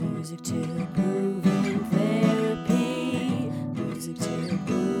Music to Improving Therapy. Music to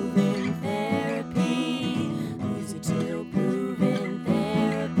Improving Therapy. Music to Improving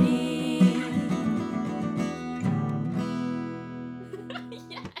Therapy.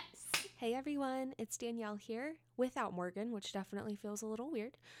 Yes! Hey everyone, it's Danielle here, without Morgan, which definitely feels a little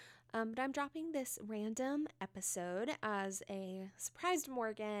weird. But I'm dropping this random episode as a surprise to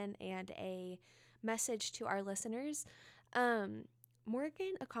Morgan and a message to our listeners.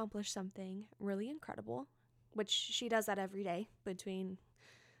 Morgan accomplished something really incredible, which she does that every day between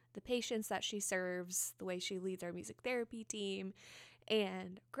the patients that she serves, the way she leads our music therapy team,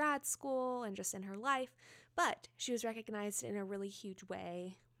 and grad school, and just in her life. But she was recognized in a really huge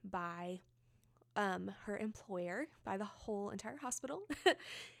way by her employer, by the whole entire hospital.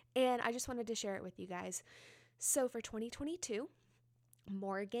 And I just wanted to share it with you guys. So for 2022,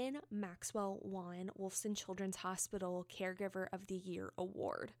 Morgan Maxwell won Wolfson Children's Hospital Caregiver of the Year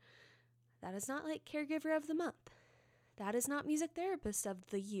award. That is not like Caregiver of the Month. That is not Music Therapist of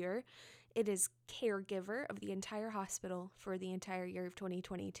the Year. It is Caregiver of the entire hospital for the entire year of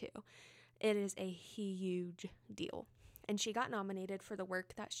 2022. It is a huge deal. And she got nominated for the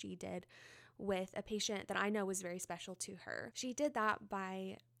work that she did with a patient that I know was very special to her. She did that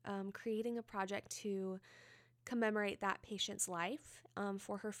by creating a project to commemorate that patient's life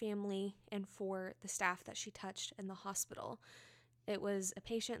for her family and for the staff that she touched in the hospital. It was a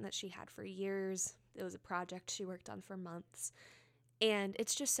patient that she had for years. It was a project she worked on for months. And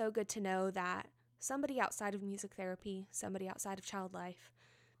it's just so good to know that somebody outside of music therapy, somebody outside of child life,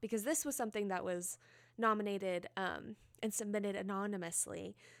 because this was something that was nominated and submitted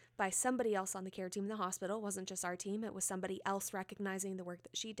anonymously by somebody else on the care team in the hospital. It wasn't just our team. It was somebody else recognizing the work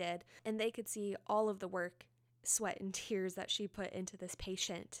that she did. And they could see all of the work, sweat, and tears that she put into this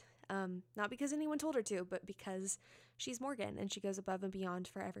patient. Not because anyone told her to, but because she's Morgan and she goes above and beyond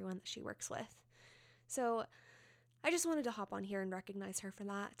for everyone that she works with. So I just wanted to hop on here and recognize her for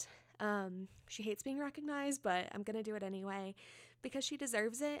that. She hates being recognized, but I'm going to do it anyway because she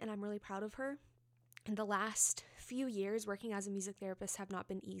deserves it, and I'm really proud of her. And the last few years working as a music therapist have not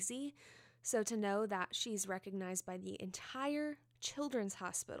been easy. So to know that she's recognized by the entire children's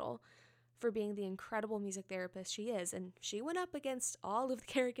hospital for being the incredible music therapist she is, and she went up against all of the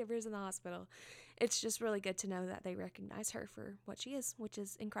caregivers in the hospital. It's just really good to know that they recognize her for what she is, which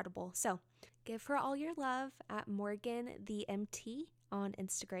is incredible. So give her all your love at Morgan the MT on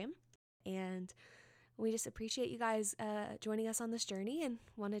Instagram. And we just appreciate you guys joining us on this journey and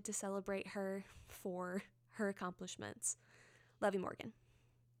wanted to celebrate her for her accomplishments. Love you, Morgan.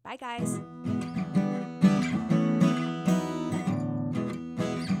 Bye, guys.